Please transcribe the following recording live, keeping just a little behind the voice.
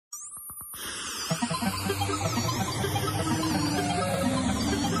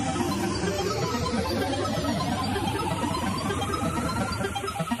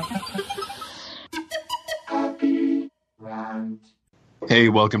Hey,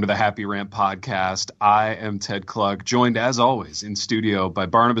 welcome to the Happy Rant podcast. I am Ted Klug, joined as always in studio by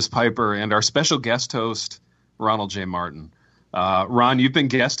Barnabas Piper and our special guest host, Ronald J. Martin. Ron, you've been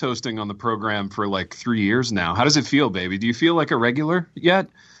guest hosting on the program for like 3 years now. How does it feel, baby? Do you feel like a regular yet?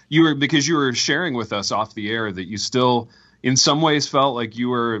 Because you were sharing with us off the air that you still, in some ways, felt like you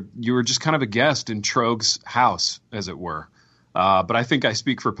were just kind of a guest in Troeg's house, as it were. But I think I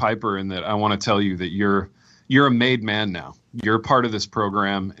speak for Piper in that I want to tell you that you're a made man now. You're a part of this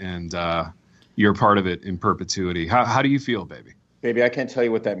program, and you're a part of it in perpetuity. How do you feel, baby? Baby, I can't tell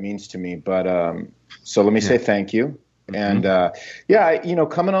you what that means to me, but so let me say thank you. And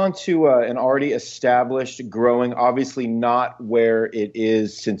coming on to an already established, growing, obviously not where it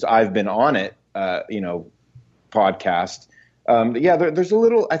is since I've been on it, podcast. There's a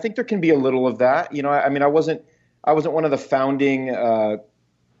little. I think there can be a little of that. I wasn't one of the founding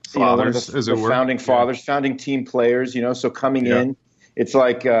fathers, founding team players. So coming in, it's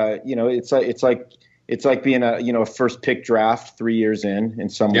like it's like being a first pick draft 3 years in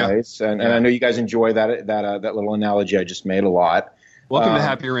some ways. And I know you guys enjoy that little analogy I just made a lot. Welcome to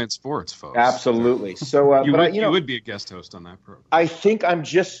Happy Rant Sports, folks. Absolutely. So you would be a guest host on that program. I think I'm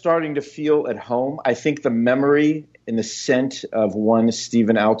just starting to feel at home. I think the memory and the scent of one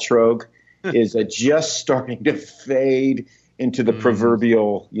Stephen Altroeg is just starting to fade into the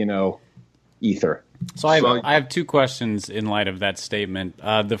proverbial, ether. So I have two questions in light of that statement.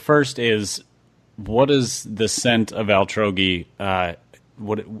 The first is, what is the scent of Altroegi?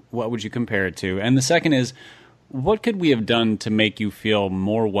 What would you compare it to? And the second is, what could we have done to make you feel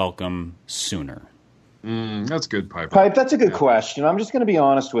more welcome sooner? That's good, Piper. That's a good question. I'm just going to be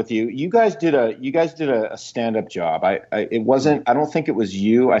honest with you. You guys did a stand-up job. I don't think it was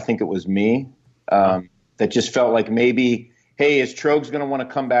you. I think it was me. That just felt like maybe, hey, is Troeg's going to want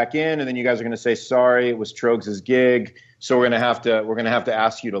to come back in? And then you guys are going to say, sorry, it was Troeg's gig, so we're going to have to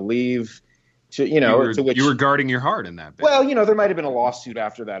ask you to leave. You were guarding your heart in that bit. Well, there might have been a lawsuit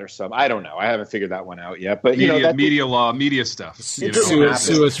after that or something. I don't know. I haven't figured that one out yet. But media stuff. Sue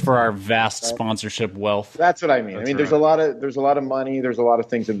us for our vast sponsorship wealth. That's what I mean. There's a lot of money. There's a lot of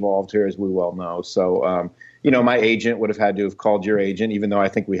things involved here, as we well know. So, my agent would have had to have called your agent, even though I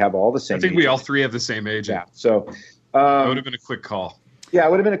think we have all the same. I think we all three have the same agent. Yeah. So it would have been a quick call. Yeah,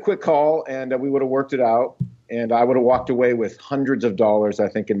 it would have been a quick call, and we would have worked it out, and I would have walked away with hundreds of dollars, I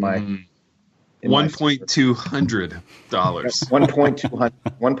think, in my. $1.200.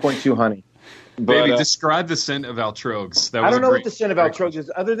 1.2 honey. But, baby, describe the scent of Altroeg's. I don't know what the scent of Altroeg's is,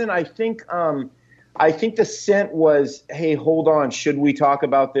 other than I think the scent was, hey, hold on, should we talk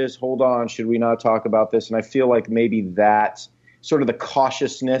about this? Hold on, should we not talk about this? And I feel like maybe that sort of the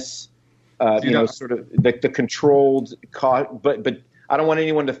cautiousness, sort of the controlled, but I don't want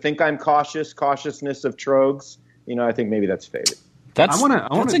anyone to think I'm cautiousness of Troeg's. I think maybe that's faded. That's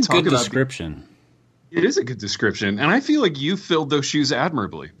a good description. It is a good description, and I feel like you filled those shoes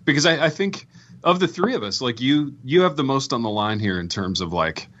admirably, because I think of the three of us, like you have the most on the line here in terms of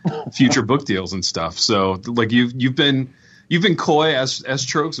like future book deals and stuff. So like you've been coy as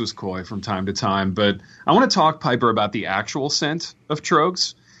Troeg's was coy from time to time, but I want to talk, Piper, about the actual scent of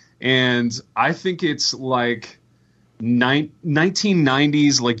Troeg's, and I think it's like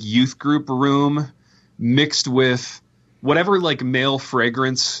 1990s like youth group room mixed with whatever like male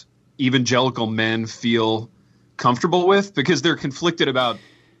fragrance evangelical men feel comfortable with, because they're conflicted about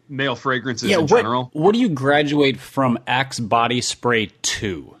male fragrances in general. What do you graduate from Axe body spray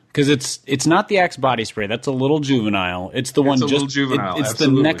to? Because it's not the Axe body spray. That's a little juvenile. It's the one just juvenile. It's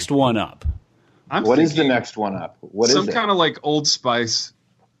absolutely the next one up. What is the next one up? What is it? Some kind of like Old Spice,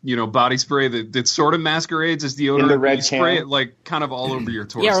 body spray that sort of masquerades as deodorant. In the red you spray it like kind of all over your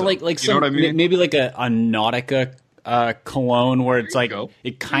torso. Yeah, or like you know what I mean? Maybe like a Nautica cologne where it's like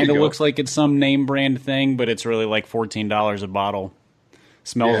it kind of looks like it's some name brand thing, but it's really like $14 a bottle.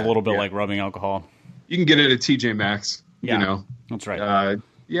 Smells a little bit like rubbing alcohol. You can get it at TJ Maxx. That's right.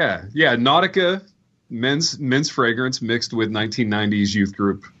 Nautica men's fragrance mixed with 1990s youth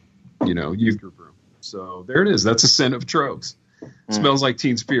group room. So there it is. That's a scent of Troeg's. Smells like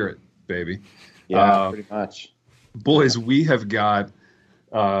Teen Spirit, baby. Yeah, pretty much. Boys, we have got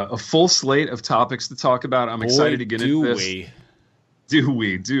a full slate of topics to talk about. I'm excited to get into this. Do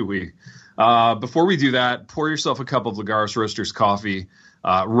we? Before we do that, pour yourself a cup of Lagares Roasters coffee.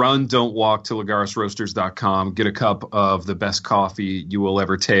 Don't walk to lagaresroasters.com. Get a cup of the best coffee you will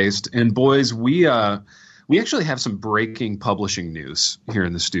ever taste. And boys, we actually have some breaking publishing news here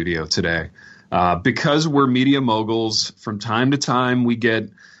in the studio today. Because we're media moguls, from time to time we get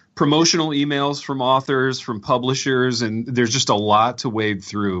promotional emails from authors, from publishers, and there's just a lot to wade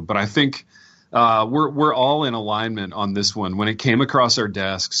through. But I think we're all in alignment on this one. When it came across our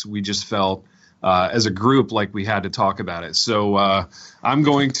desks, we just felt as a group like we had to talk about it. So I'm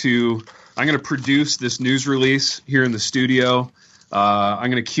going to produce this news release here in the studio. I'm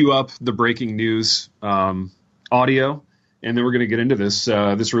going to queue up the breaking news audio, and then we're going to get into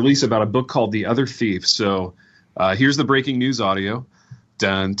this release about a book called The Other Thief. So here's the breaking news audio.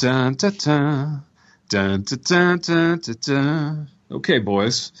 Dun dun dun dun dun dun dun dun dun. Okay,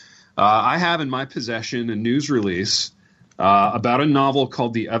 boys. I have in my possession a news release about a novel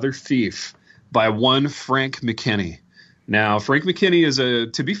called The Other Thief by one Frank McKinney. Now, Frank McKinney is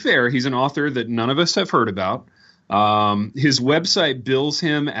to be fair, he's an author that none of us have heard about. His website bills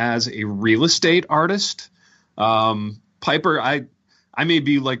him as a real estate artist. Piper, I may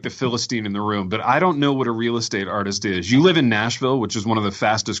be like the Philistine in the room, but I don't know what a real estate artist is. You live in Nashville, which is one of the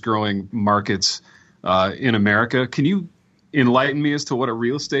fastest growing markets in America. Can you enlighten me as to what a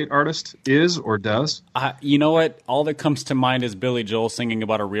real estate artist is or does? You know what? All that comes to mind is Billy Joel singing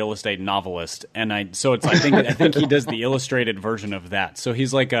about a real estate novelist, and I think he does the illustrated version of that. So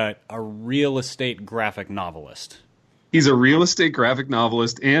he's like a real estate graphic novelist. He's a real estate graphic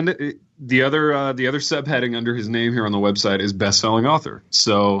novelist, and the other subheading under his name here on the website is best-selling author.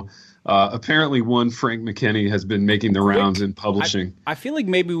 So apparently one Frank McKinney has been making the rounds in publishing. I feel like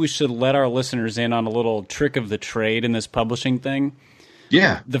maybe we should let our listeners in on a little trick of the trade in this publishing thing.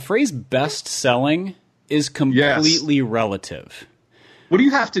 Yeah. The phrase best-selling is completely relative. What do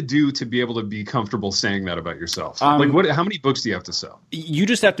you have to do to be able to be comfortable saying that about yourself? How many books do you have to sell? You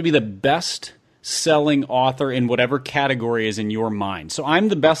just have to be the best-selling author in whatever category is in your mind. So I'm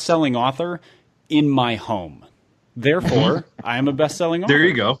the best-selling author in my home. Therefore, I am a best-selling author. There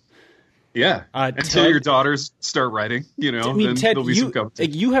you go. Yeah. Until your daughters start writing, then Ted, there'll be some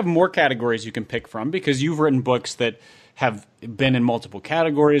competition. You have more categories you can pick from because you've written books that have been in multiple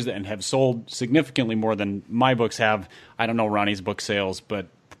categories and have sold significantly more than my books have. I don't know Ronnie's book sales, but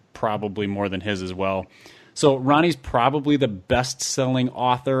probably more than his as well. So Ronnie's probably the best-selling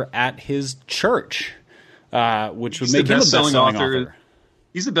author at his church, which would make him a best-selling author.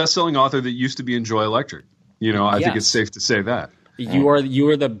 He's the best-selling author that used to be in Joy Electric. I think it's safe to say that. You are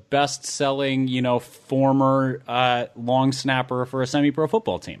the best-selling, former long snapper for a semi-pro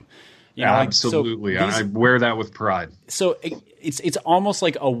football team. Absolutely, I wear that with pride. So it's almost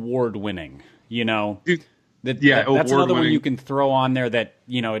like award-winning, Dude, that's another one you can throw on there that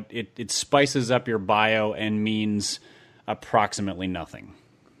it spices up your bio and means approximately nothing.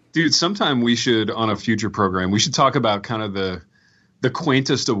 Dude, sometime we should on a future program we should talk about kind of the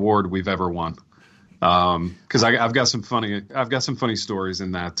quaintest award we've ever won. Because I've got some funny stories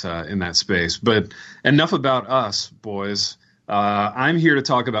in that space. But enough about us, boys. I'm here to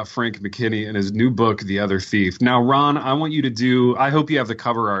talk about Frank McKinney and his new book, The Other Thief. Now, Ron, I want you to I hope you have the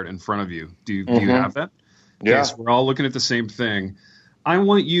cover art in front of you. Do you have that? Yeah. Okay, so we're all looking at the same thing. I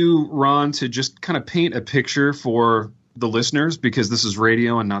want you, Ron, to just kind of paint a picture for the listeners, because this is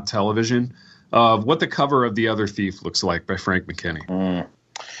radio and not television, of what the cover of The Other Thief looks like by Frank McKinney.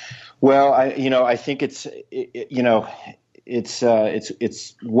 Well, I think it's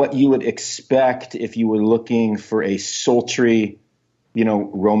what you would expect if you were looking for a sultry,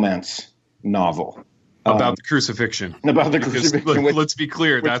 romance novel about the crucifixion. About the crucifixion. Let's be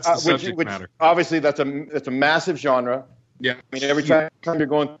clear, that's the subject matter. Obviously, that's a massive genre. Yeah. I mean, every time you're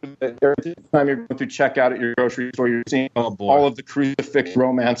going through checkout at your grocery store, you're seeing all of the crucifix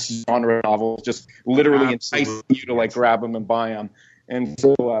romance genre novels, just literally enticing you to grab them and buy them. And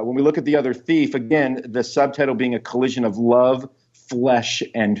so when we look at The Other Thief, again, the subtitle being a collision of love, flesh,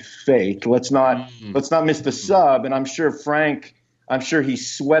 and faith. Let's not miss the sub. And I'm sure he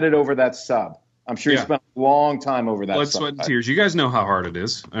sweated over that sub. I'm sure he spent a long time over that. Blood, sweat, and tears. You guys know how hard it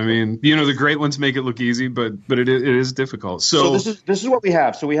is. I mean, the great ones make it look easy, but it is difficult. So this is what we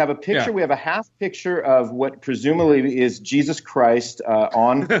have. So we have a picture. Yeah. We have a half picture of what presumably is Jesus Christ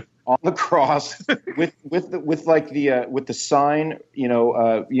on the cross with the sign.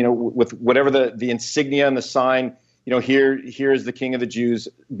 With whatever the insignia and the sign. Here is the King of the Jews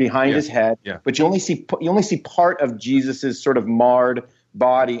behind his head. Yeah. But you only see part of Jesus's sort of marred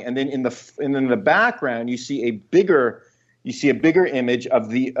body, and then in the background you see a bigger image of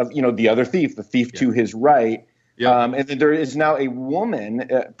the other thief, the thief to his right. Yeah. And then there is now a woman,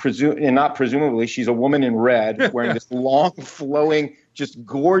 not presumably, she's a woman in red wearing this long, flowing, just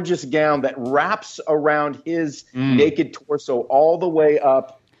gorgeous gown that wraps around his naked torso all the way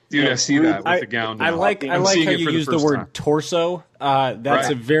up. Dude, I see that with the gown. I like how you use the word torso. That's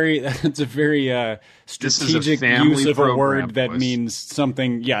Right. a very strategic use of a word that means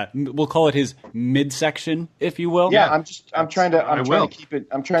something. Yeah, we'll call it his midsection, if you will. Yeah, I'm trying to keep it.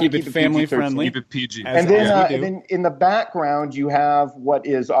 I'm trying to keep it family PG-13. friendly. Keep it PG. And then in the background you have what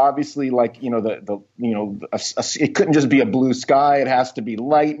is obviously like it couldn't just be a blue sky. It has to be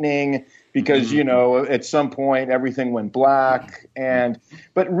lightning because at some point everything went black.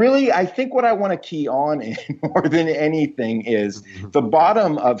 But really, I think what I want to key on in more than anything is the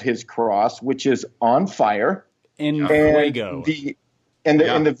bottom of his cross, which is on fire, in fuego, and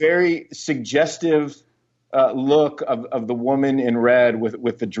the very suggestive look of the woman in red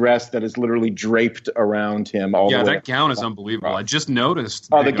with the dress that is literally draped around him all the way. Yeah, that gown is unbelievable. I just noticed.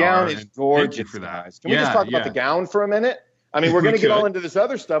 Oh, the gown is gorgeous. Thank you for that. Guys. Can we just talk about the gown for a minute? I mean, we're going to get all into this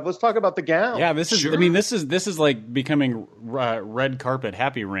other stuff. Let's talk about the gown. Yeah, this is. Sure. I mean, this is like becoming red carpet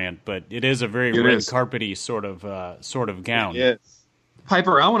happy rant, but it is a very red carpety sort of gown. Yes.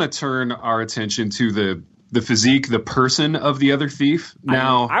 Piper, I want to turn our attention to the physique, the person of the other thief.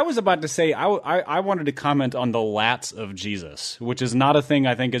 Now, I was about to say I wanted to comment on the lats of Jesus, which is not a thing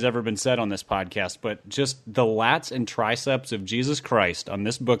I think has ever been said on this podcast, but just the lats and triceps of Jesus Christ on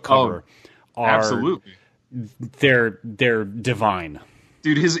this book cover are absolutely. They're divine.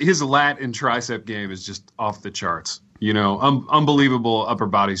 Dude, his lat and tricep game is just off the charts. Unbelievable upper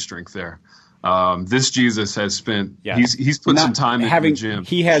body strength there. This Jesus has spent. Yeah. He's put some time in the gym.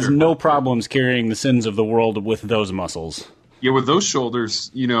 He has no problems carrying the sins of the world with those muscles. Yeah, with those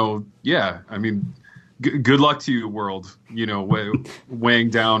shoulders, yeah. I mean, good luck to you, world. Weighing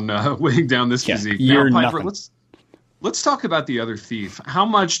down this physique. You're now, Piper, nothing. Let's talk about the other thief. How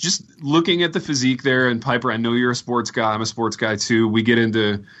much, just looking at the physique there, and Piper, I know you're a sports guy. I'm a sports guy too. We get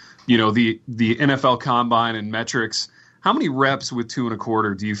into, the NFL combine and metrics. How many reps with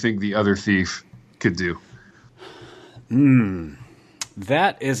 2.25 do you think the other thief could do?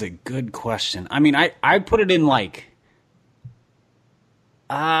 That is a good question. I mean, I put it in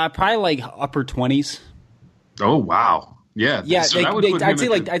probably like upper 20s. Oh wow, yeah, yeah. So I'd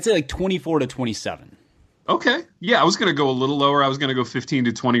say like 24 to 27. Okay. Yeah, I was going to go a little lower. I was going to go 15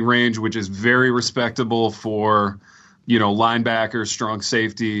 to 20 range, which is very respectable for, linebackers, strong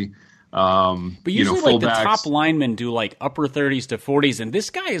safety. But usually, the top linemen do like upper 30s to 40s, and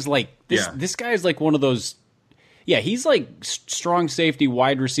this guy is like This guy is like one of those. Yeah, he's like strong safety,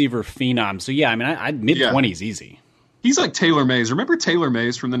 wide receiver phenom. So yeah, I mean, I'd mid 20s easy. He's like Taylor Mays. Remember Taylor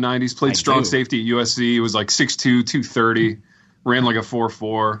Mays from the 90s? Played strong safety at USC. He was like 6'2", 230, ran like a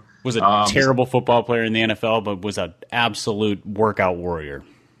 4.4. Was a terrible football player in the NFL, but was an absolute workout warrior.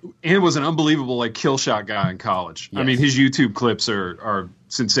 And was an unbelievable kill shot guy in college. Yes. I mean, his YouTube clips are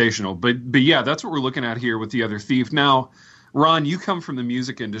sensational. But yeah, that's what we're looking at here with the other thief. Now, Ron, you come from the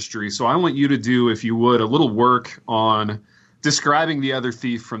music industry, so I want you to do, if you would, a little work on describing the other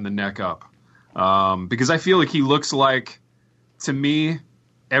thief from the neck up. Because I feel like he looks like, to me,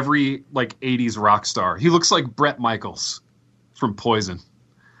 every 80s rock star. He looks like Bret Michaels from Poison.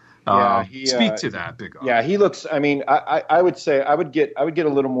 Speak to that, Big O. Yeah, he looks. I mean, I would say I would get a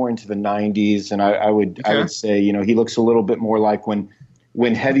little more into the '90s, and I would say he looks a little bit more like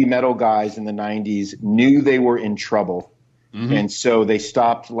when heavy metal guys in the '90s knew they were in trouble, and so they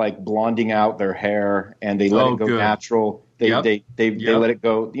stopped blonding out their hair and they let it go natural. They let it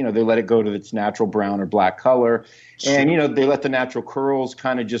go. They let it go to its natural brown or black color, and they let the natural curls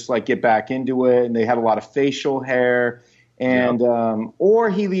kind of just get back into it, and they had a lot of facial hair. And or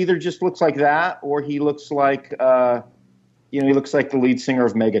he either just looks like that, or he looks like he looks like the lead singer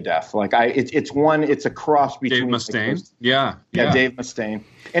of Megadeth. It's a cross between Dave Mustaine. Yeah, Dave Mustaine.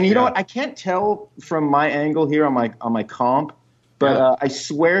 And you know what? I can't tell from my angle here on my comp, but I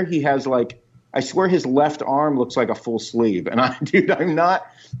swear he has his left arm looks like a full sleeve. And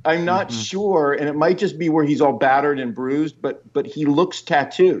I'm not sure. And it might just be where he's all battered and bruised, but he looks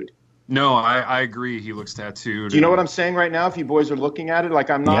tattooed. No, I agree. He looks tattooed. Do you know what I'm saying right now? If you boys are looking at it,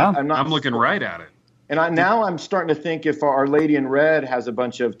 I'm looking right at it. And now I'm starting to think if Our Lady in Red has a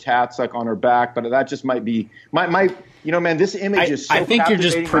bunch of tats on her back, but that just might be my. Man, this image is so. I think you're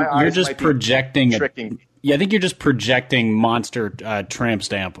just projecting. Yeah, I think you're just projecting monster tramp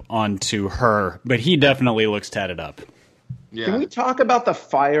stamp onto her, but he definitely looks tatted up. Yeah. Can we talk about the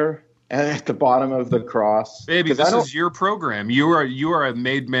fire at the bottom of the cross? Baby, this is your program. You are a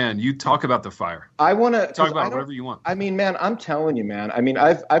made man. You talk about the fire. I want to talk about whatever you want. I mean, man, I'm telling you, man. I mean,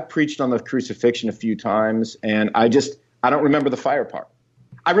 I've preached on the crucifixion a few times, and I don't remember the fire part.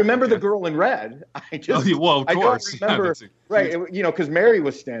 I remember the girl in red. Of course. I don't remember, right? Because Mary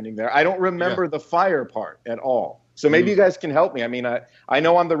was standing there. I don't remember the fire part at all. So maybe you guys can help me. I mean, I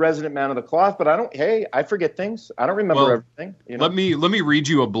know I'm the resident man of the cloth, but I forget things. I don't remember everything. You know? Let me read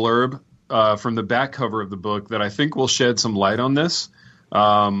you a blurb from the back cover of the book that I think will shed some light on this.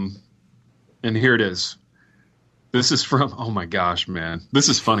 And here it is. This is from, oh my gosh, man. This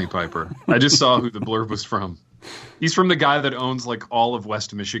is funny, Piper. I just saw who the blurb was from. He's from the guy that owns like all of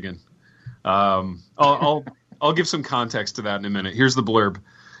West Michigan. I'll give some context to that in a minute. Here's the blurb.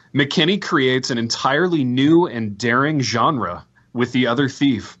 McKinney creates an entirely new and daring genre with The Other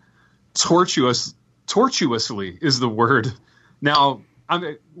Thief. Tortuously is the word. Now,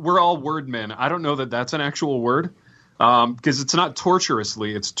 we're all word men. I don't know that that's an actual word because it's not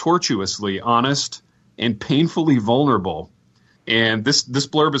torturously. It's tortuously honest and painfully vulnerable. And this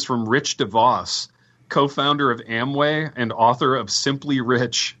blurb is from Rich DeVos, co-founder of Amway and author of Simply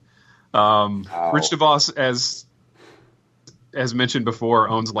Rich. Rich DeVos, as mentioned before,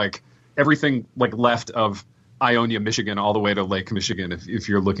 owns like everything like left of Ionia, Michigan, all the way to Lake Michigan, if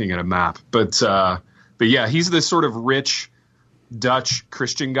you're looking at a map. But yeah, he's this sort of rich Dutch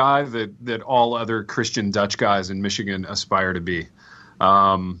Christian guy that all other Christian Dutch guys in Michigan aspire to be.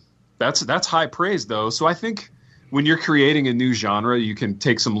 That's high praise, though. So I think when you're creating a new genre, you can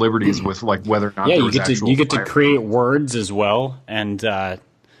take some liberties with like whether or not you get to create words as well, and I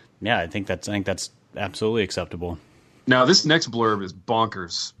think that's absolutely acceptable. Now, this next blurb is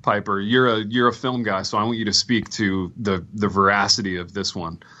bonkers, Piper. You're a film guy, so I want you to speak to the veracity of this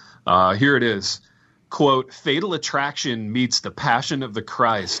one. Here it is. Quote, Fatal Attraction meets The Passion of the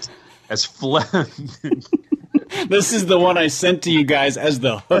Christ as This is the one I sent to you guys as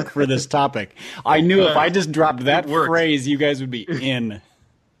the hook for this topic. I knew if I just dropped that phrase, you guys would be in.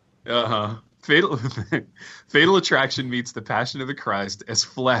 Uh-huh. Fatal Attraction meets The Passion of the Christ as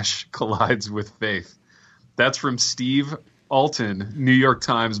flesh collides with faith. That's from Steve Alton, New York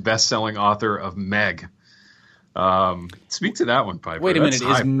Times bestselling author of Meg. Speak to that one, Piper. Wait a minute.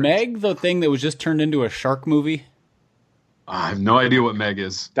 Is Meg the thing that was just turned into a shark movie? I have no idea what Meg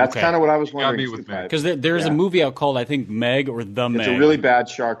is. That's kind of what I was wondering. Because there's a movie out called, I think, Meg or The Meg. It's a really bad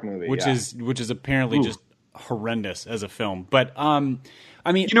shark movie. Which is apparently just horrendous as a film. But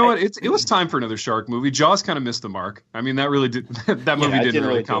I mean, you know what? It was time for another shark movie. Jaws kind of missed the mark. I mean, that really did. That movie didn't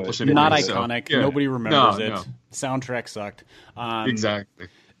really accomplish anything. Not iconic. So, nobody remembers it. No. Soundtrack sucked. Exactly.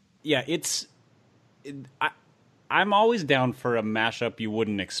 Yeah, I'm always down for a mashup you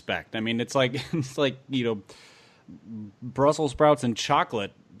wouldn't expect. I mean, it's like Brussels sprouts and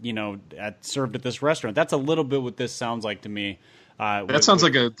chocolate. Served at this restaurant. That's a little bit what this sounds like to me. That sounds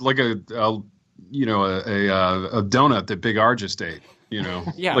like a donut that Big R just ate. A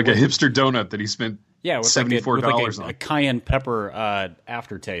hipster donut that he spent $74 on. A cayenne pepper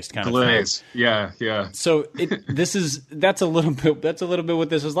aftertaste kind glaze. Of thing. Yeah. So that's a little bit what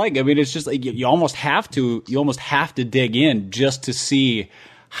this is like. I mean, it's just like you almost have to dig in just to see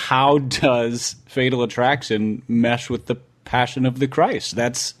how does Fatal Attraction mesh with the Passion of the Christ.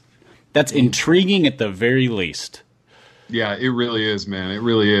 That's intriguing at the very least. Yeah, it really is, man. It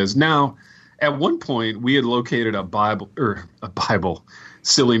really is. Now, at one point, we had located a bio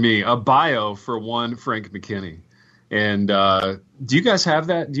for one Frank McKinney. And do you guys have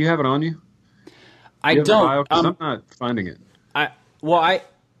that? Do you have it on you? I don't. I'm not finding it.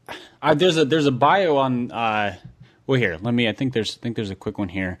 There's a bio on. Well, here, I think there's a quick one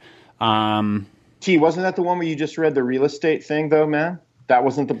here. T, wasn't that the one where you just read the real estate thing, though, man? That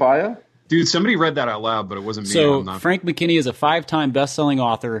wasn't the bio? Dude, somebody read that out loud, but it wasn't me. So Frank McKinney is a 5-time best-selling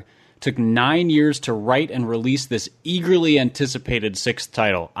author. Took 9 years to write and release this eagerly anticipated 6th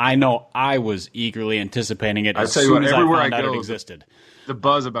title. I know I was eagerly anticipating it as soon as I found out it existed. The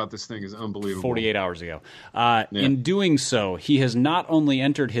buzz about this thing is unbelievable. 48 hours ago. In doing so, he has not only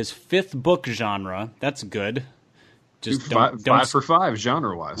entered his 5th book genre. That's good. Just don't 5 for 5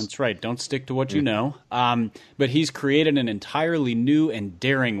 genre-wise. That's right. Don't stick to what you know. But he's created an entirely new and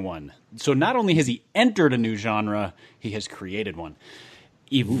daring one. So not only has he entered a new genre, he has created one.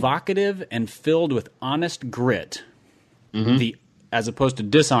 Evocative and filled with honest grit, as opposed to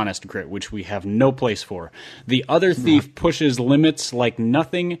dishonest grit, which we have no place for. The Other Thief pushes limits like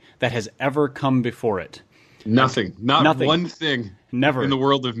nothing that has ever come before it. Nothing. Nothing. One thing. Never in the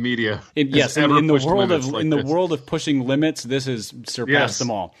world of media. In the world of pushing limits, this has surpassed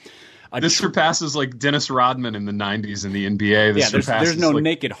them all. This surpasses like Dennis Rodman in the '90s in the NBA. There's no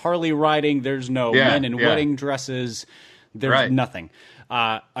naked Harley riding. There's no men in wedding dresses. There's nothing.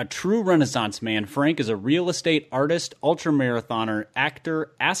 A true Renaissance man, Frank is a real estate artist, ultramarathoner,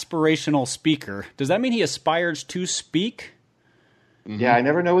 actor, aspirational speaker. Does that mean he aspires to speak? Yeah, I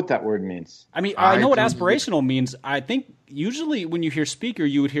never know what that word means. I mean, I know what aspirational means. I think usually when you hear speaker,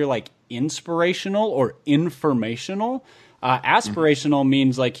 you would hear like inspirational or informational. Aspirational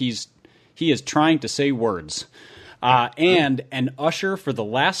means like he is trying to say words. And an usher for the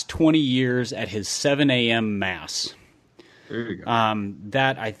last 20 years at his 7 a.m. mass. There you go.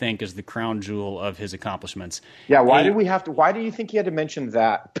 That, I think, is the crown jewel of his accomplishments. Yeah, why do you think he had to mention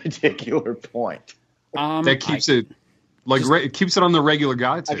that particular point? That keeps it it keeps it on the regular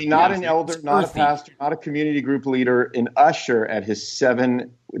guide. I mean, not an elder, not a pastor, not a community group leader, an usher at his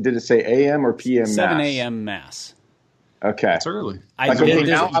 7, did it say a.m. or p.m. mass? 7 a.m. mass. Okay. It's early. Now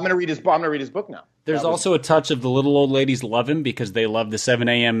I'm going to read his book now. There's also a touch of the little old ladies love him because they love the 7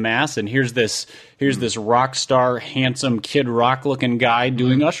 a.m. mass, and here's this rock star, handsome Kid Rock looking guy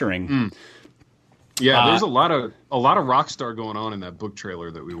doing ushering. Yeah, there's a lot of rock star going on in that book trailer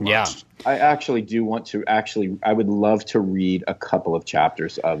that we watched. Yeah. I actually do want to. I would love to read a couple of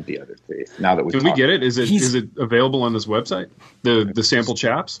chapters of The Other Thief. Now that Can we get it? Is it available on this website? The sample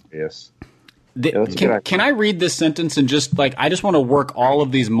chaps? Yes. Can I read this sentence and just I just want to work all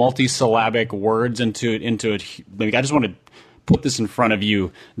of these multisyllabic words into it. I just want to put this in front of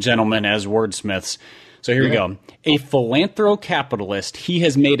you, gentlemen, as wordsmiths. So here we go. A philanthrocapitalist, he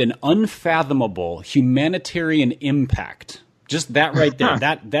has made an unfathomable humanitarian impact. Just that right there.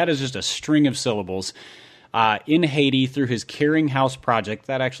 That is just a string of syllables. In Haiti through his Caring House project.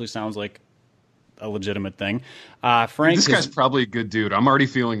 That actually sounds like a legitimate thing. Frank, this guy's probably a good dude. I'm already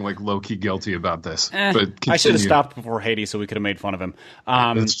feeling low-key guilty about this. But I should have stopped before Haiti so we could have made fun of him.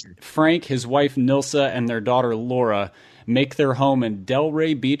 That's true. Frank, his wife Nilsa, and their daughter Laura make their home in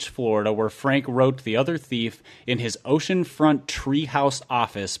Delray Beach, Florida, where Frank wrote The Other Thief in his oceanfront treehouse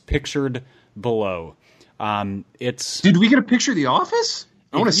office, pictured below. Dude, we get a picture of the office?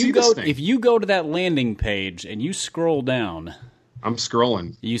 I want to see this thing. If you go to that landing page and you scroll down, I'm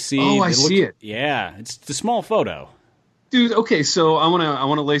scrolling. you see. Oh, I see it. Yeah, it's a small photo. Dude, okay, so I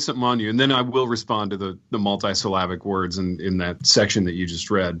want to lay something on you, and then I will respond to the multisyllabic words in that section that you just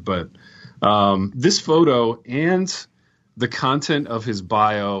read. But this photo and the content of his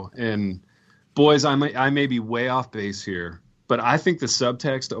bio, and boys, I may be way off base here, but I think the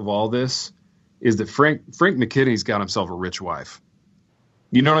subtext of all this is that Frank McKinney's got himself a rich wife.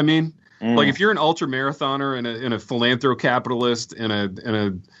 You know what I mean? Like if you're an ultra marathoner and a philanthrocapitalist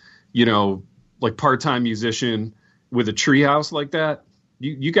and a part-time musician with a treehouse like that,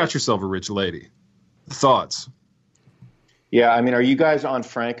 you got yourself a rich lady. Thoughts? Yeah, I mean, are you guys on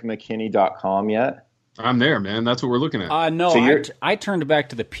frankmckinney.com yet? I'm there, man. That's what we're looking at. No, I turned back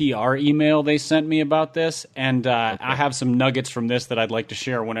to the PR email they sent me about this, and I have some nuggets from this that I'd like to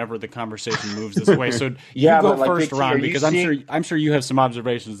share whenever the conversation moves this way. So you go first, Ron, because I'm sure you have some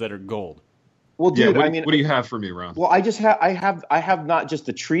observations that are gold. Well, dude, what do you have for me, Ron? Well, I have not just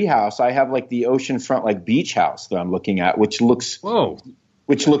the tree house. I have the oceanfront beach house that I'm looking at, which looks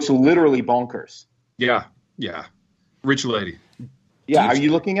literally bonkers. Yeah, rich lady. Yeah, are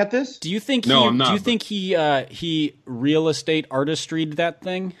you looking at this? Do you think? No, I'm not. Do you think he real estate artistried that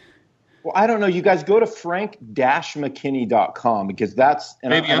thing? Well, I don't know. You guys go to frank-mckinney.com because that's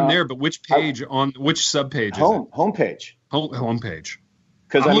I'm there. But which page on which subpage? Homepage. Homepage.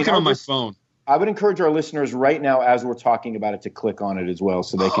 Because I'm looking on my phone. I would encourage our listeners right now, as we're talking about it, to click on it as well,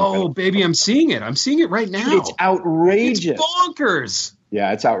 so they can. Oh, baby, I'm seeing it. I'm seeing it right now. It's outrageous. It's bonkers.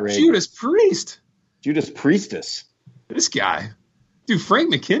 Yeah, it's outrageous. Judas Priestess. This guy. Dude,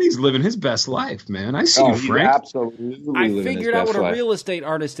 Frank McKinney's living his best life, man. I see you, Frank. Absolutely. I figured out what a real estate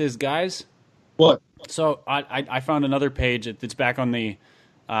artist is, guys. What? So I found another page that's back on the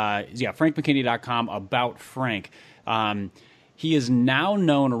frankmckinney.com about Frank. He is now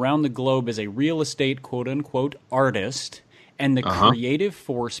known around the globe as a real estate quote-unquote artist and the creative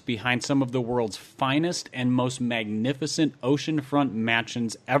force behind some of the world's finest and most magnificent oceanfront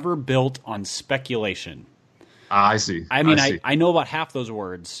mansions ever built on speculation. I see. I mean, I know about half those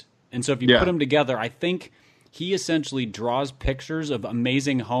words. And so if you put them together, I think he essentially draws pictures of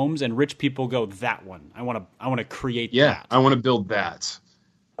amazing homes and rich people go, that one. I want to create that. Yeah, I want to build that.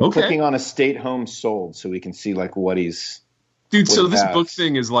 I'm clicking on estate home sold so we can see like what Dude, so this book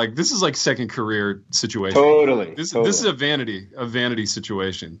thing is this is like second career situation. Totally. This is a vanity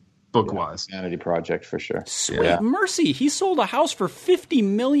situation, book wise. Vanity project for sure. Sweet mercy. He sold a house for $50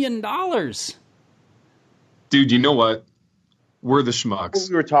 million. Dude, you know what? We're the schmucks. What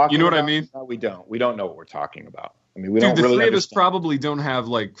we were talking you know about? what I mean? No, we don't. We don't know what we're talking about. I mean, the three of us probably don't have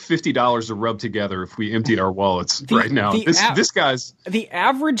 $50 to rub together if we emptied our wallets right now. This guy's the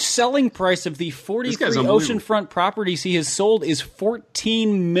average selling price of the 43 oceanfront properties he has sold is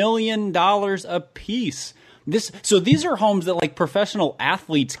 $14 million a piece. So these are homes that like professional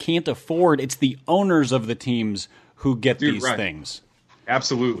athletes can't afford. It's the owners of the teams who get these things.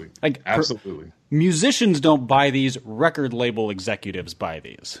 Absolutely. Like absolutely. Musicians don't buy these, record label executives buy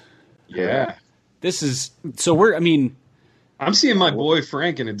these. Yeah. This is I'm seeing my boy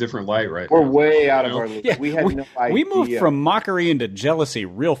Frank in a different light right now. We're now. way out of our league. Yeah, we had no idea. We moved from mockery into jealousy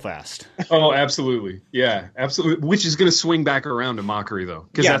real fast. Oh, absolutely. Yeah, absolutely. Which is going to swing back around to mockery, though.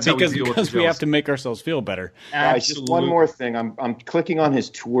 Because we have to make ourselves feel better. Guys, just one more thing. I'm clicking on his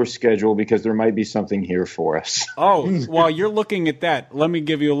tour schedule because there might be something here for us. Oh, while you're looking at that, let me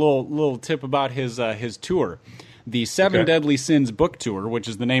give you a little tip about his tour. The Seven Deadly Sins book tour, which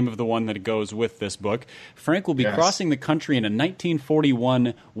is the name of the one that goes with this book. Frank will be crossing the country in a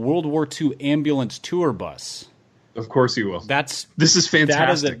 1941 World War II ambulance tour bus. Of course he will. This is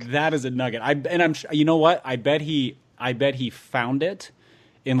fantastic. That is a nugget. You know what? I bet he found it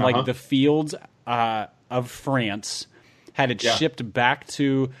in like the fields of France, had it shipped back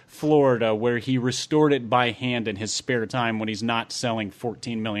to Florida, where he restored it by hand in his spare time when he's not selling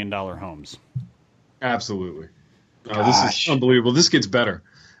 $14 million homes. Absolutely. This is unbelievable. This gets better.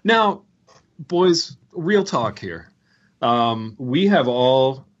 Now, boys, real talk here. We've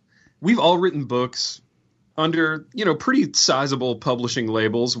all written books under, pretty sizable publishing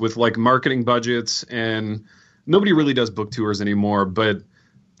labels with like marketing budgets, and nobody really does book tours anymore. But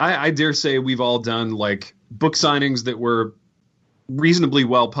I dare say we've all done like book signings that were reasonably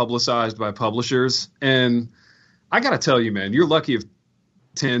well publicized by publishers. And I got to tell you, man, you're lucky if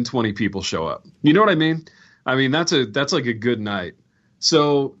 10, 20 people show up. You know what I mean? I mean, that's like a good night.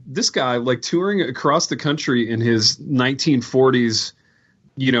 So this guy, like touring across the country in his 1940s,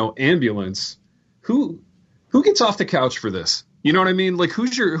 ambulance, who gets off the couch for this? You know what I mean? Like,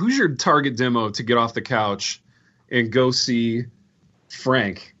 who's your target demo to get off the couch and go see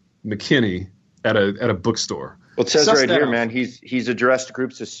Frank McKinney at a bookstore? Well, it says right here, man, he's addressed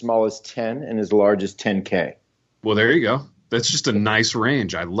groups as small as 10 and as large as 10K. Well, there you go. That's just a nice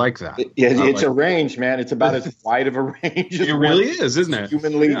range. I like that. It's a range, man. It's about as wide of a range as it really is, isn't it?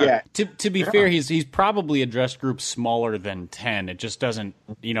 Humanly get. To be fair, he's probably addressed groups smaller than 10. It just doesn't,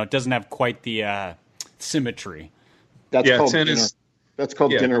 it doesn't have quite the symmetry. That's called 10 dinner. That's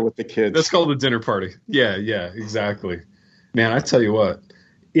called dinner with the kids. That's called a dinner party. Yeah, exactly. Man, I tell you what.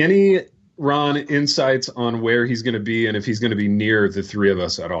 Any Ron insights on where he's going to be and if he's going to be near the three of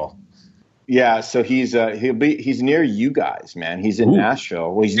us at all? Yeah, so he's near you guys, man. He's in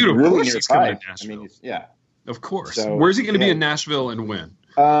Nashville. Well, he's really near. He's coming to Nashville. I mean, of course. So, where's he going to be in Nashville and when?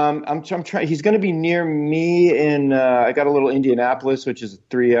 I'm trying. He's going to be near me in. I got a little Indianapolis, which is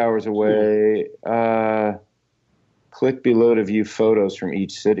 3 hours away. Click below to view photos from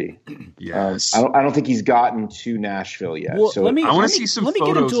each city. Yes. I don't think he's gotten to Nashville yet. Well, so let me see some let me get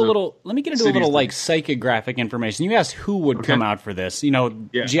photos into a little. Let me get into a little like psychographic information. You asked who would come out for this.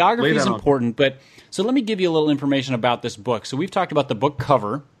 Geography is important, but so let me give you a little information about this book. So we've talked about the book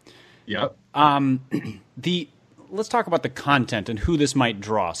cover. Yep. Let's talk about the content and who this might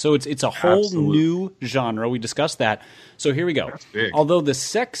draw. So it's a whole new genre. We discussed that. So here we go. Although the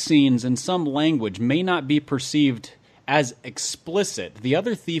sex scenes in some language may not be perceived as explicit, the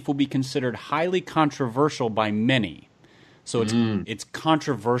other thief will be considered highly controversial by many. So it's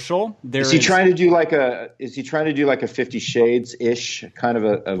controversial. Is he trying to do like a 50 Shades ish kind of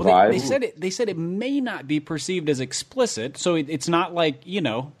a vibe? They said it may not be perceived as explicit, so it's not like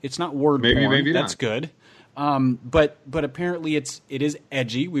it's not word porn. Maybe that's good. But apparently it is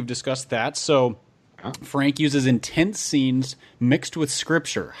edgy. We've discussed that. So Frank uses intense scenes mixed with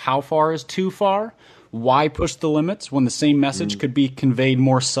scripture. How far is too far? Why push the limits when the same message could be conveyed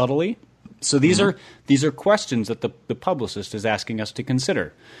more subtly? So these are questions that the publicist is asking us to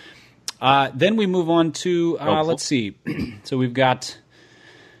consider. Then we move on to let's see. So we've got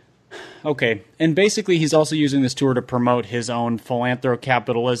and basically he's also using this tour to promote his own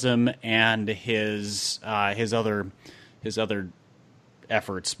philanthrocapitalism and his other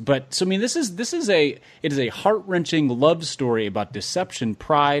efforts. But so I mean, it is a heart-wrenching love story about deception,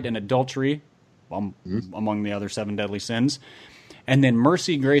 pride, and adultery, among the other 7 deadly sins, and then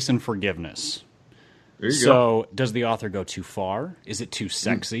mercy, grace, and forgiveness. So does the author go too far? Is it too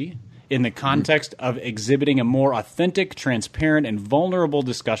sexy? In the context of exhibiting a more authentic, transparent, and vulnerable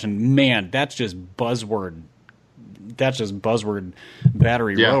discussion, man, that's just buzzword. that's just buzzword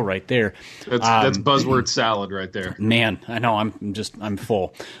battery row right there. That's buzzword salad right there. Man, I know I'm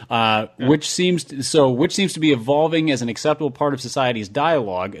full. Which seems to be evolving as an acceptable part of society's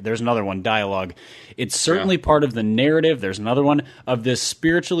dialogue. There's another one, dialogue. It's certainly part of the narrative. There's another one of this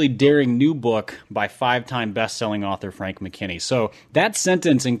spiritually daring new book by 5-time best-selling author Frank McKinney. So that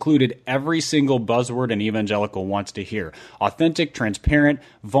sentence included every single buzzword an evangelical wants to hear: authentic, transparent,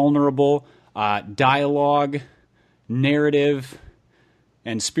 vulnerable, dialogue, narrative,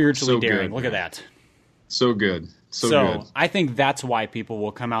 and spiritually daring. Good. Look at that. So good. So good. I think that's why people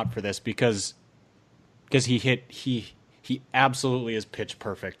will come out for this, because he absolutely is pitch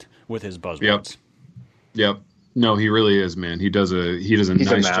perfect with his buzzwords. Yep. No, he really is, man. He's a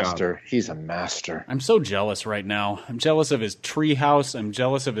nice job. He's a master. I'm so jealous right now. I'm jealous of his treehouse. I'm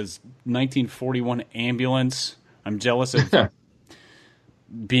jealous of his 1941 ambulance. I'm jealous of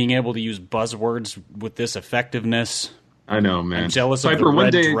being able to use buzzwords with this effectiveness. I know, man. I'm jealous Piper, of the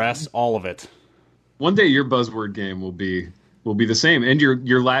red dress, all of it. One day your buzzword game will be the same, and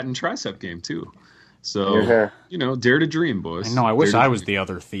your Latin tricep game too. So dare to dream, boys. I know. I wish I was the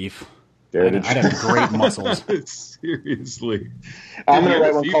other thief. I'd have great muscles. Seriously, I'm going to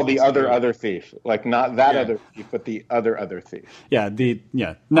write one called the other thief, like not that other thief, but the other thief. Yeah, the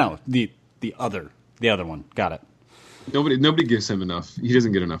other one. Got it. Nobody gives him enough. He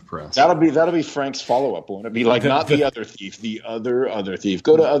doesn't get enough press. That'll be Frank's follow-up. Won't it be like the other thief, the other thief?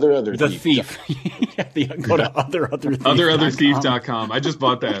 Go to other the thief. Go to otherthief.com. I just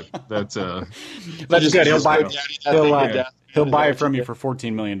bought that. That's good. He'll buy it from you for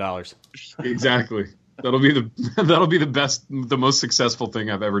 $14 million. Exactly. That'll be the best, the most successful thing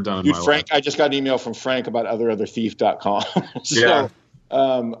I've ever done in my life. I just got an email from Frank about otherthief.com. So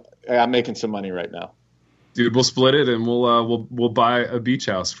I'm making some money right now. Dude, we'll split it and we'll buy a beach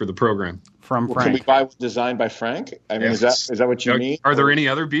house for the program. From Frank. Can we buy one designed by Frank? I mean, yes. is that what you mean? Are there any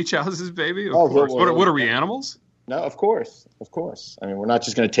other beach houses, baby? Of course. What are we, animals? No, of course. I mean, we're not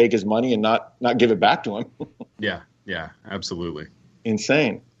just going to take his money and not give it back to him. Yeah, absolutely.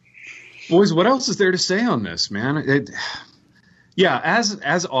 Insane. Boys, what else is there to say on this, man?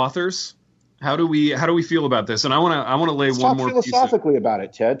 As authors, how do we feel about this? And I want to lay one more philosophically about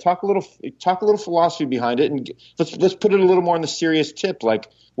it, Ted. Talk a little philosophy behind it, and let's put it a little more on the serious tip. Like,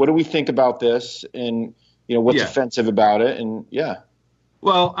 what do we think about this, and what's offensive about it, and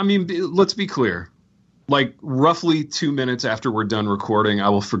Well, I mean, let's be clear. Like, roughly 2 minutes after we're done recording, I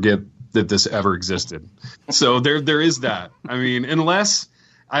will forget that this ever existed. So there is that. I mean, unless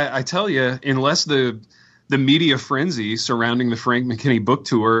I tell you, unless the media frenzy surrounding the Frank McKinney book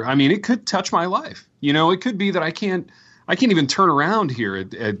tour, I mean, it could touch my life. It could be that I can't even turn around here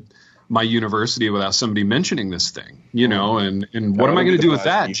at my university without somebody mentioning this thing, and what am I going to do with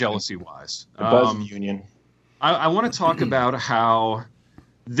that, jealousy wise? The Buzz Union. I want to talk about how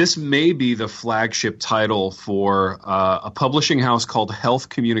this may be the flagship title for a publishing house called Health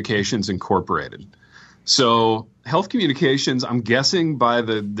Communications Incorporated. So Health Communications, I'm guessing by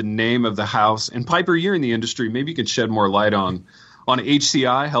the name of the house, and Piper, you're in the industry, maybe you could shed more light on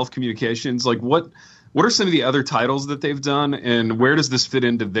HCI, Health Communications. Like what are some of the other titles that they've done, and where does this fit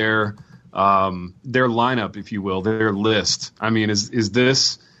into their lineup, if you will, their list? I mean, is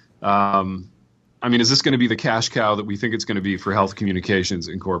this going to be the cash cow that we think it's going to be for Health Communications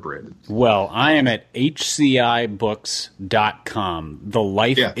Incorporated? Well, I am at hcibooks.com, the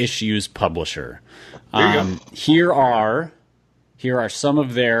Life Issues publisher. Here are some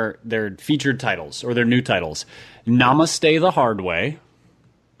of their featured titles, or their new titles. Namaste the Hard Way.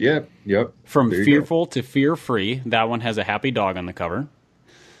 Yep. From Fearful to Fear Free. That one has a happy dog on the cover.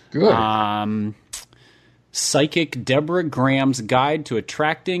 Good. Psychic Deborah Graham's Guide to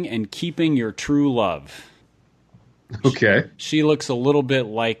Attracting and Keeping Your True Love. Okay. She looks a little bit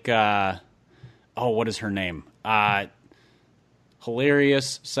like, what is her name?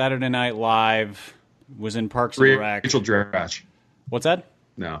 Hilarious, Saturday Night Live, was in Parks and Rec. Rachel Dratch. What's that?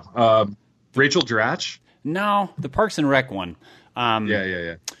 No. Rachel Dratch? No, the Parks and Rec one.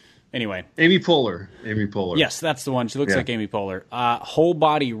 Yeah. Anyway. Amy Poehler. Yes, that's the one. She looks like Amy Poehler. Whole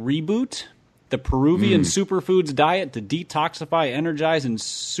Body Reboot. The Peruvian Superfoods Diet to Detoxify, Energize, and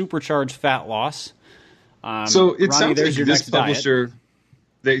Supercharge Fat Loss. So it Ronnie, sounds like this publisher...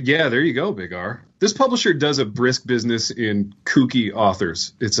 there you go, Big R. This publisher does a brisk business in kooky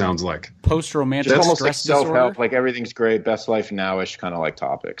authors, it sounds like. Post-romantic almost stress like self-help, disorder. like everything's great, best life now-ish kind of like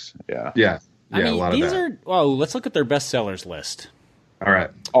topics. Yeah, I mean, a lot of that. let's look at their bestsellers list. All right.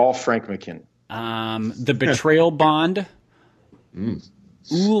 All Frank McKinney. The Betrayal Bond.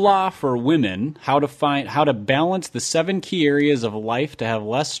 Oolah for Women, how to balance the 7 key areas of life to have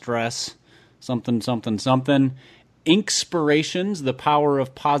less stress, something. Inkspirations, The Power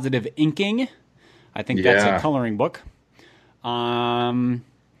of Positive Inking. I think that's a coloring book. Hypnobirthing,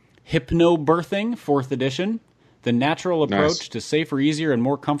 4th edition. The Natural Approach to Safer, Easier, and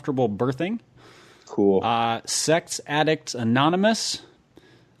More Comfortable Birthing. Cool. Sex Addicts Anonymous.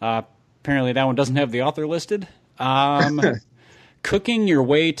 Apparently that one doesn't have the author listed. Cooking Your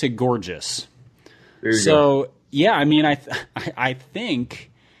Way to Gorgeous. Yeah, I mean, I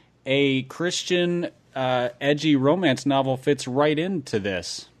think a Christian edgy romance novel fits right into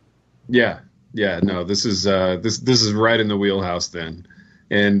this. Yeah. No, this is right in the wheelhouse then.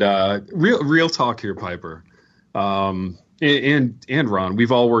 And real talk here, Piper, and Ron.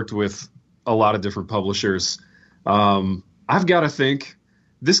 We've all worked with a lot of different publishers. I've got to think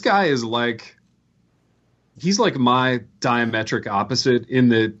this guy is he's like my diametric opposite in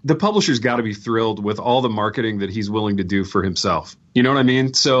that the publisher's got to be thrilled with all the marketing that he's willing to do for himself. You know what I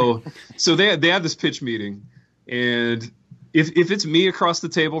mean? So they have this pitch meeting, and if it's me across the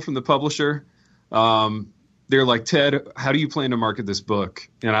table from the publisher, they're like, Ted, how do you plan to market this book?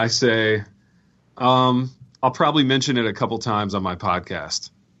 And I say, I'll probably mention it a couple times on my podcast,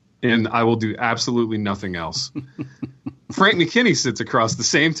 and I will do absolutely nothing else. Frank McKinney sits across the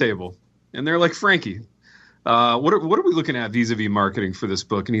same table, and they're like, Frankie, what are we looking at vis-a-vis marketing for this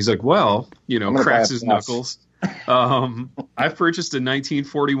book? And he's like, well, cracks his knuckles. I've purchased a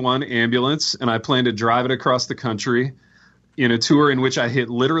 1941 ambulance, and I plan to drive it across the country in a tour in which I hit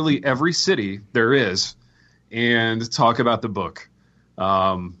literally every city there is and talk about the book.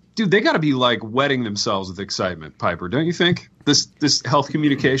 Dude, they got to be wetting themselves with excitement, Piper, don't you think? This health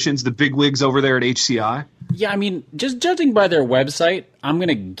communications, the bigwigs over there at HCI. Yeah, I mean, just judging by their website, I'm going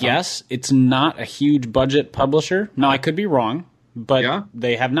to guess it's not a huge budget publisher. Now, I could be wrong, but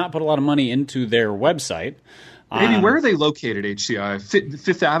they have not put a lot of money into their website. Maybe where are they located? HCI,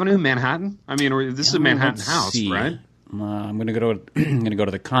 Fifth Avenue, Manhattan. I mean, this is a Manhattan house, right? I'm going to go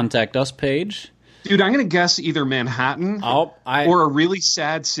to the Contact Us page. Dude, I'm going to guess either Manhattan or a really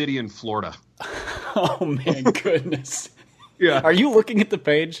sad city in Florida. Oh, man, goodness. Yeah. Are you looking at the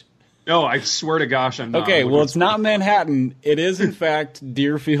page? No, I swear to gosh, I'm not. Okay, well, it's not Manhattan. It is, in fact,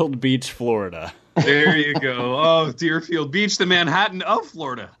 Deerfield Beach, Florida. There you go. Oh, Deerfield Beach, the Manhattan of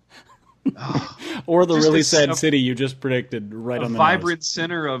Florida. Oh, or the really sad city you just predicted right on the vibrant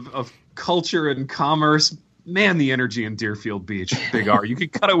center of culture and commerce. Man, the energy in Deerfield Beach, Big R. You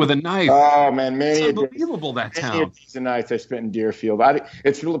could cut it with a knife. Oh, man. It's unbelievable, that town. Many of these nights I spent in Deerfield.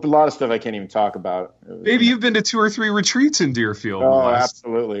 It's a lot of stuff I can't even talk about. Maybe you've been to 2 or 3 retreats in Deerfield. Oh,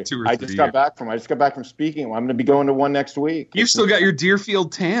 absolutely. I just got back from speaking. I'm going to be going to one next week. You've still got your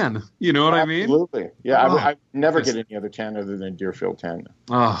Deerfield tan. You know what I mean? Absolutely. Yeah, I never get any other tan other than Deerfield tan.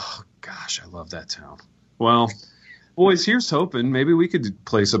 Oh, gosh, I love that town. Well, boys, here's hoping. Maybe we could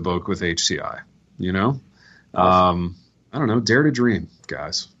place a book with HCI, I don't know. Dare to dream,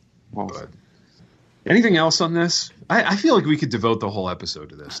 guys. But anything else on this? I feel like we could devote the whole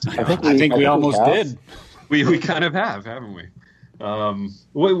episode to this. I think we almost did. We kind of have, haven't we?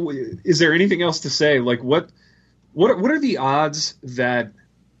 Is there anything else to say? What are the odds that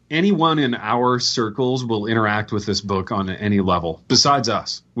anyone in our circles will interact with this book on any level besides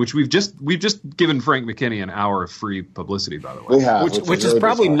us? Which we've just given Frank McKinney an hour of free publicity, by the way. We have, which is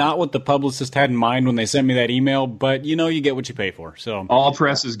probably not what the publicist had in mind when they sent me that email. But you get what you pay for. So all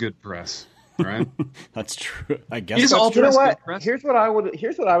press is good press, right? That's true. I guess. Is all press good press? Here's what I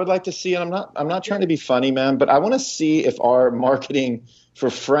would like to see, and I'm not trying to be funny, man, but I want to see if our marketing for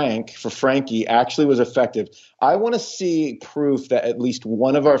Frankie actually was effective. I want to see proof that at least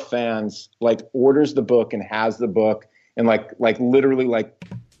one of our fans orders the book and has the book and literally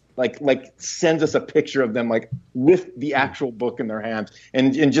sends us a picture of them with the actual book in their hands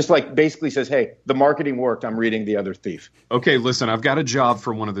and just basically says, hey, the marketing worked. I'm reading The Other Thief. Okay, listen, I've got a job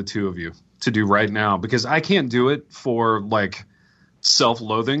for one of the two of you to do right now because I can't do it for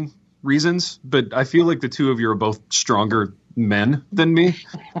self-loathing reasons, but I feel like the two of you are both stronger men than me.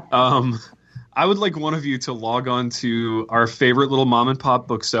 I would like one of you to log on to our favorite little mom and pop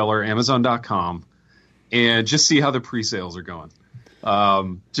bookseller, Amazon.com, and just see how the pre-sales are going.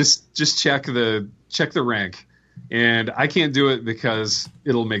 Just check the rank. And I can't do it because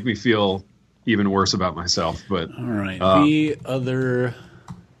it'll make me feel even worse about myself. But all right, The Other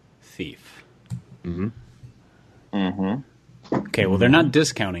Thief. Mm-hmm. Mm-hmm. Okay, well, they're not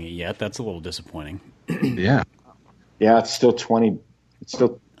discounting it yet. That's a little disappointing. Yeah. Yeah, it's still 20. It's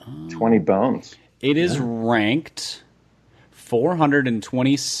still 20 bones. It is ranked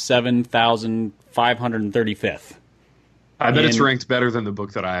 427,535th. I bet it's ranked better than the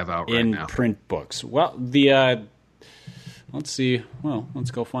book that I have out right now. In print books. Well, the let's see. Well,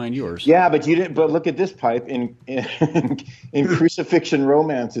 let's go find yours. Yeah, but you didn't. But look at this, Pipe. In crucifixion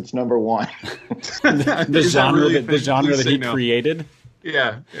romance, it's number one. the genre that he created.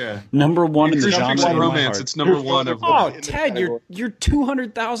 Yeah. Number one in the genre of romance. It's number one of. Oh, Ted, you're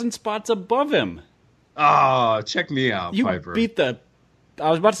 200,000 spots above him. Oh, check me out, you Piper. I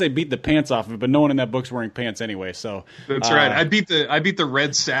was about to say beat the pants off of it, but no one in that book's wearing pants anyway. So that's right. I beat the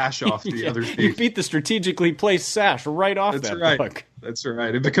red sash off the other thief. You beat the strategically placed sash right off that book. That's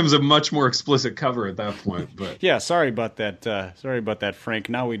right. It becomes a much more explicit cover at that point. But yeah, sorry about that, Frank.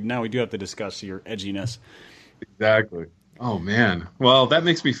 Now we do have to discuss your edginess. Exactly. Oh man. Well, that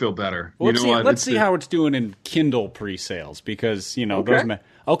makes me feel better. Well, let's see how it's doing in Kindle pre-sales because those.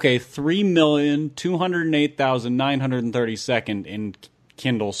 Okay, 3,208,932 in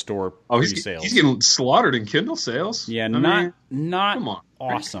Kindle store pre-sales. He's getting slaughtered in Kindle sales. Yeah, not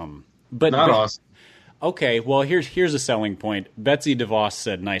awesome, but not awesome. Okay, well here's a selling point. Betsy DeVos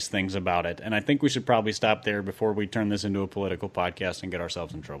said nice things about it, and I think we should probably stop there before we turn this into a political podcast and get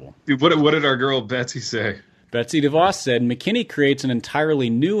ourselves in trouble. Dude, what did our girl Betsy say? Betsy DeVos said, McKinney creates an entirely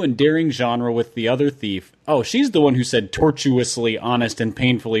new and daring genre with The Other Thief. Oh, she's the one who said tortuously honest and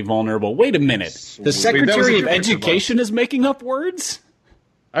painfully vulnerable. Wait a minute. The Secretary of Education is making up words?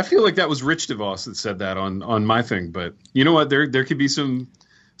 I feel like that was Rich DeVos that said that on my thing, but you know what? There could be some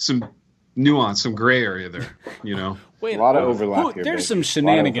nuance, some gray area there, Wait, a lot of overlap here. There's some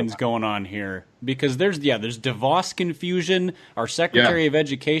shenanigans going on here because there's DeVos confusion. Our Secretary of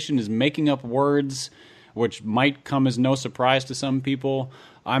Education is making up words, which might come as no surprise to some people.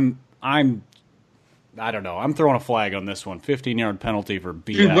 I don't know. I'm throwing a flag on this one. 15-yard penalty for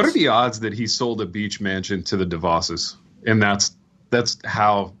BS. Dude, what are the odds that he sold a beach mansion to the DeVosses? And that's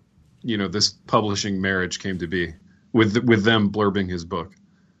how, this publishing marriage came to be with them blurbing his book.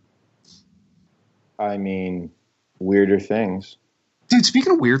 I mean, weirder things. Dude,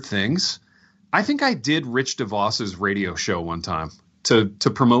 speaking of weird things, I think I did Rich DeVos's radio show one time to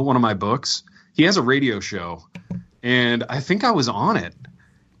promote one of my books. He has a radio show, and I think I was on it,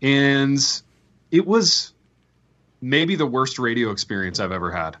 and it was maybe the worst radio experience I've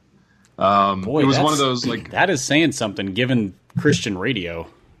ever had. Boy, it was one of those that is saying something given Christian radio.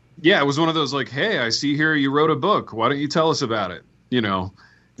 Yeah, it was one of those hey, I see here you wrote a book. Why don't you tell us about it? And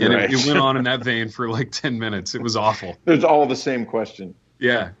right. it went on in that vein for 10 minutes. It was awful. There's all the same question.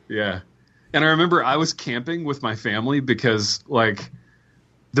 Yeah. And I remember I was camping with my family because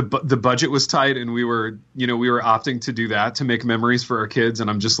the budget was tight, and we were opting to do that to make memories for our kids. And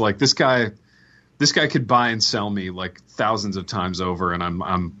I'm just this guy could buy and sell me thousands of times over, and I'm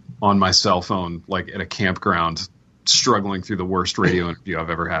on my cell phone at a campground struggling through the worst radio interview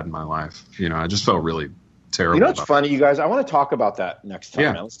I've ever had in my life. I just felt really terrible. It's funny, you guys. I want to talk about that next time.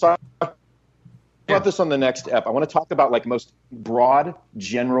 Yeah. Let's talk about this on the next ep. I want to talk about most broad,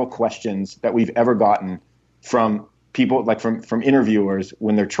 general questions that we've ever gotten from people, from interviewers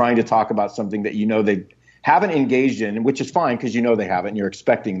when they're trying to talk about something that they haven't engaged in, which is fine because they haven't and you're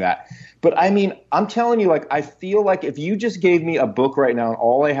expecting that. But I mean, I'm telling you, I feel like if you just gave me a book right now and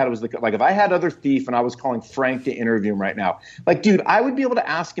all I had was if I had Other Thief and I was calling Frank to interview him right now, dude, I would be able to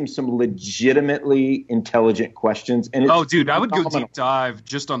ask him some legitimately intelligent questions. And dude, I would go deep dive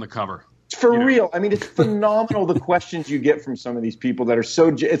just on the cover. For real. I mean, it's phenomenal the questions you get from some of these people that are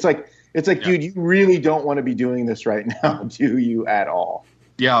so it's like, dude, you really don't want to be doing this right now, do you, at all?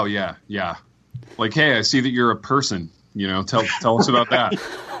 Yeah, oh, yeah. Hey, I see that you're a person. Tell us about that.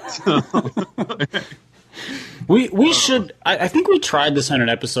 We should. I think we tried this on an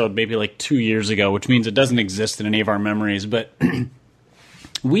episode maybe 2 years ago, which means it doesn't exist in any of our memories. But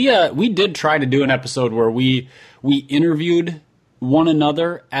we did try to do an episode where we interviewed one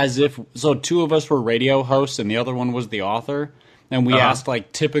another as if two of us were radio hosts and the other one was the author, and we asked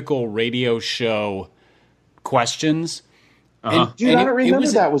typical radio show questions. And, dude, I don't remember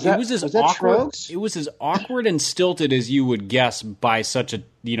that. Was that awkward? Trogs? It was as awkward and stilted as you would guess by such a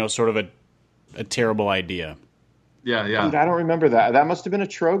sort of a terrible idea. Yeah. Dude, I don't remember that. That must have been a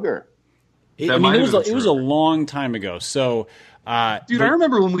Troger. It was a long time ago. So, dude, I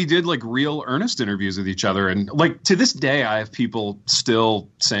remember when we did real earnest interviews with each other, and to this day, I have people still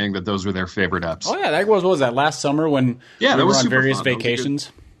saying that those were their favorite eps. Oh yeah, that was that last summer when we were on various fun.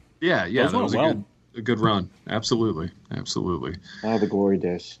 vacations. That was a good run. Absolutely. Oh, the glory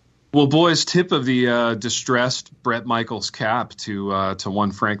days. Well, boys, tip of the distressed Brett Michaels cap to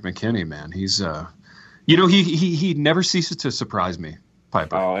one Frank McKinney, man. He's he never ceases to surprise me,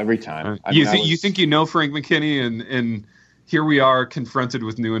 Piper. Oh, every time. You think Frank McKinney and here we are confronted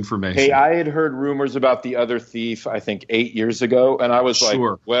with new information. Hey, I had heard rumors about the other thief, I think 8 years ago, and I was like,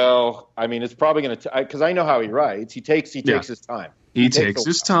 well, I mean, it's probably going to because I know how he writes. He takes his time. He takes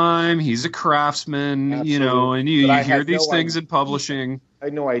his time. He's a craftsman, Absolutely. And you hear these things in publishing. I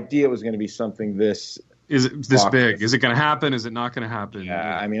had no idea it was going to be something this. Is it this big? Is it going to happen? Is it not going to happen?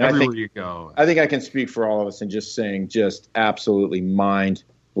 Yeah, I mean, everywhere you go. I think I can speak for all of us in just saying, just absolutely mind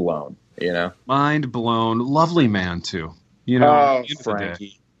blown. Mind blown. Lovely man too.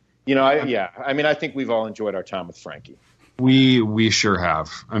 Frankie. I think we've all enjoyed our time with Frankie. We sure have.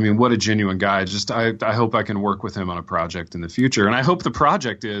 I mean, what a genuine guy. I hope I can work with him on a project in the future, and I hope the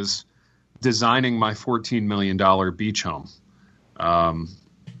project is designing my $14 million beach home.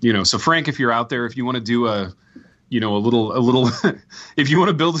 So Frank, if you're out there, if you want to do a little, if you want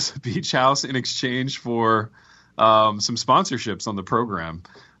to build us a beach house in exchange for some sponsorships on the program,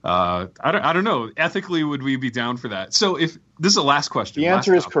 I don't know. Ethically, would we be down for that? So if this is the last question, the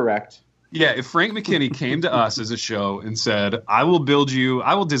answer is correct. Yeah, if Frank McKinney came to us as a show and said, I will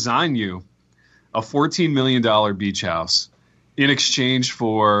design you a $14 million beach house in exchange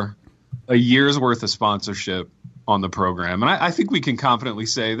for a year's worth of sponsorship on the program. And I think we can confidently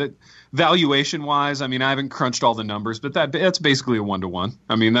say that valuation-wise, I mean, I haven't crunched all the numbers, but that's basically a 1-to-1.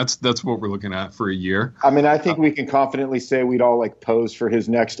 I mean, that's what we're looking at for a year. I mean, I think we can confidently say we'd all pose for his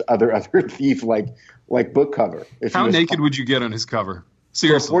next other thief like book cover. How naked would you get on his cover?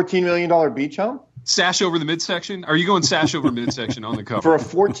 Seriously. For a $14 million beach home? Sash over the midsection? Are you going sash over midsection on the cover? For a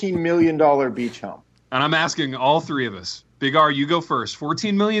 $14 million beach home. And I'm asking all three of us. Big R, you go first.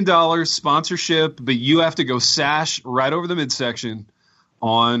 $14 million sponsorship, but you have to go sash right over the midsection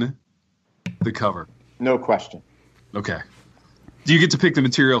on the cover. No question. Okay. Do you get to pick the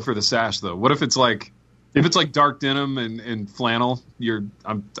material for the sash, though? What if it's like dark denim and flannel?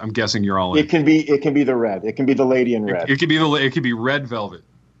 I'm guessing you're all in. It can be the red. It can be the lady in red. It could be red velvet.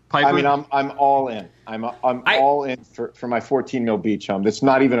 Piper? I mean, I'm all in. I'm all in for my 14 mil beach home. That's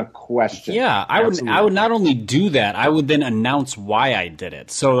not even a question. Yeah, I would not only do that, I would then announce why I did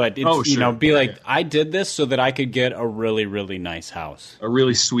it, so that it's I did this so that I could get a really, really nice house, a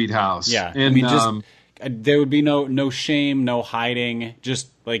really sweet house. Yeah, and there would be no shame, no hiding. Just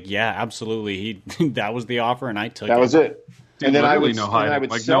absolutely. That was the offer, and I took it. That was it. And then I would no hiding. I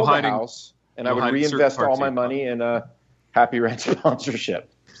would sell the house, and I would reinvest all my money in a Happy Rant sponsorship.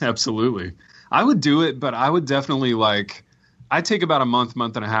 Absolutely. I would do it, but I would definitely I'd take about a month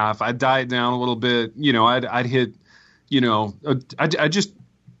and a half. I'd diet down a little bit. I'd hit, I'd just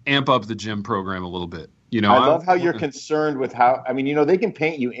amp up the gym program a little bit. I love how you're concerned with how, they can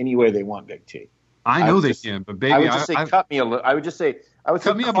paint you any way they want, Big T. I know they can, but baby, I would just say cut me a little. I would just say,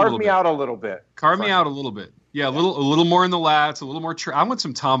 carve me out a little bit. Carve me out a little bit. Yeah, a little more in the lats, a little more. I want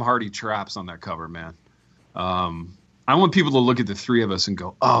some Tom Hardy traps on that cover, man. I want people to look at the three of us and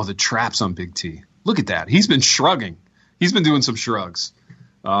go, oh, the traps on Big T. Look at that. He's been shrugging. He's been doing some shrugs.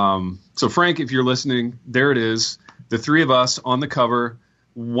 So, Frank, if you're listening, there it is. The three of us on the cover,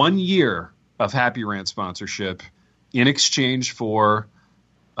 1 year of Happy Rant sponsorship in exchange for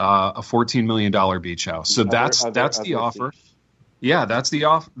a $14 million beach house. So that's the offer. Thief. Yeah, that's the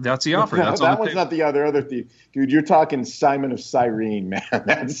offer. That's the offer. That's that one's not the other thief, dude. You're talking Simon of Cyrene, man.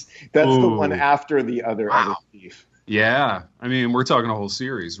 That's the one after the other thief. Yeah, I mean, we're talking a whole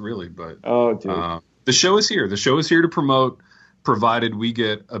series, really. But dude. The show is here. The show is here to promote, provided we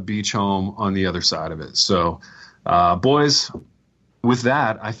get a beach home on the other side of it. So, boys, with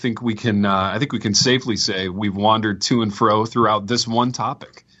that, I think we can safely say we've wandered to and fro throughout this one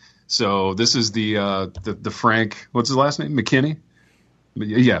topic. So this is the Frank, what's his last name? McKinney?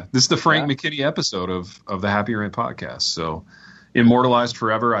 Yeah, this is the Frank McKinney episode of the Happy Rant podcast. So immortalized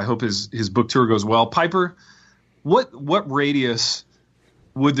forever. I hope his book tour goes well. Piper, what radius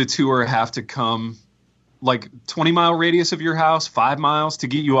would the tour have to come? Like 20-mile radius of your house, 5 miles to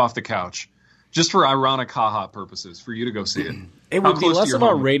get you off the couch, just for ironic ha-ha purposes, for you to go see it. It would be less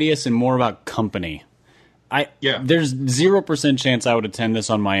about radius and more about company. There's 0% chance I would attend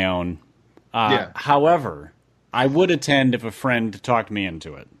this on my own. However, I would attend if a friend talked me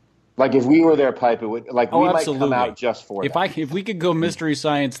into it. Like if we were there, Pipe, it would we might come out just for that. If we could go Mystery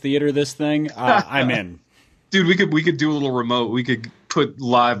Science Theater this thing, I'm in. Dude, we could do a little remote. We could put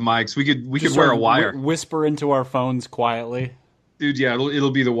live mics. We could wear a wire. Whisper into our phones quietly. Dude, yeah,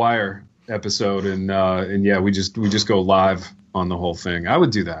 it'll be the Wire episode, and yeah, we just go live on the whole thing. I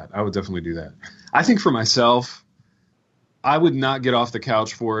would do that. I would definitely do that. I think for myself, I would not get off the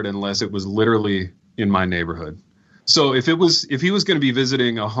couch for it unless it was literally in my neighborhood. So if he was going to be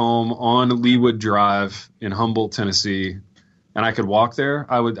visiting a home on Leawood Drive in Humboldt, Tennessee, and I could walk there,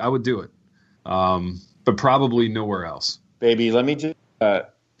 I would do it. But probably nowhere else. Baby, let me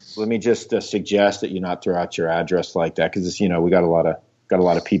just suggest that you not throw out your address like that, because we got a lot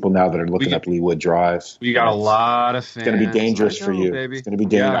of people now that are looking up Leewood Drive. We got a lot of fans. It's going to be dangerous for you. Baby. It's going to be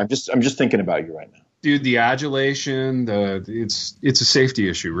dangerous. Yeah. I'm just thinking about you right now. Dude, the adulation, it's a safety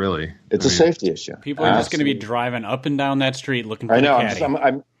issue, really. It's a safety issue. People are just going to be driving up and down that street looking for the caddy.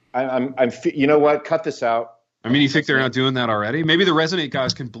 I'm you know what? Cut this out. I mean, you think they're not doing that already? Maybe the Resonate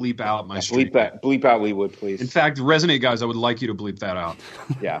guys can bleep out my street. Bleep out Leewood, please. In fact, Resonate guys, I would like you to bleep that out.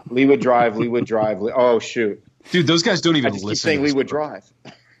 Yeah, Leewood Drive. Oh, shoot. Dude, those guys don't even listen. Keep saying Leewood Drive.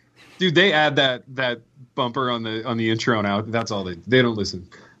 Dude, they add that bumper on the intro and out. That's all they don't listen.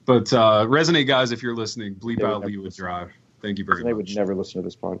 But Resonate guys, if you're listening, bleep out Leewood Drive. Thank you very much. They would never listen to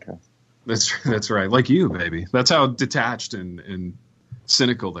this podcast. That's right. Like you, baby. That's how detached and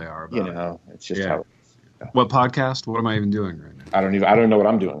cynical they are about it. It's just how. What podcast? What am I even doing right now? I don't know what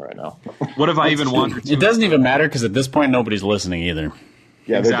I'm doing right now. What have I even wandered to? It doesn't even matter because at this point nobody's listening either.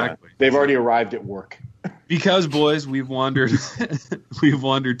 Yeah, exactly. They've already arrived at work. Because, boys, we've wandered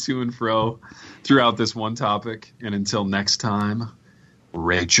to and fro throughout this one topic, and until next time,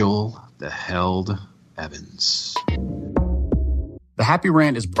 Rachel the Held Evans. The Happy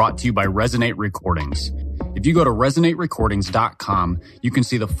Rant is brought to you by Resonate Recordings. If you go to resonaterecordings.com, you can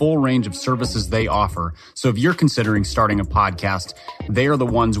see the full range of services they offer. So if you're considering starting a podcast, they are the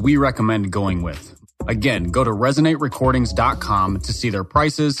ones we recommend going with. Again, go to resonaterecordings.com to see their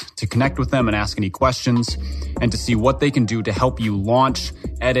prices, to connect with them and ask any questions, and to see what they can do to help you launch,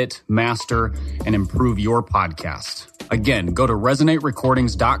 edit, master, and improve your podcast. Again, go to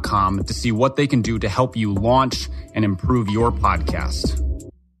resonaterecordings.com to see what they can do to help you launch and improve your podcast.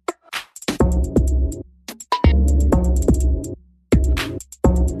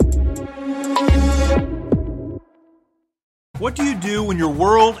 What do you do when your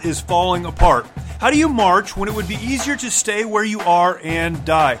world is falling apart? How do you march when it would be easier to stay where you are and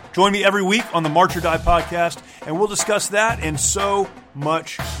die? Join me every week on the March or Die podcast, and we'll discuss that and so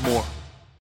much more.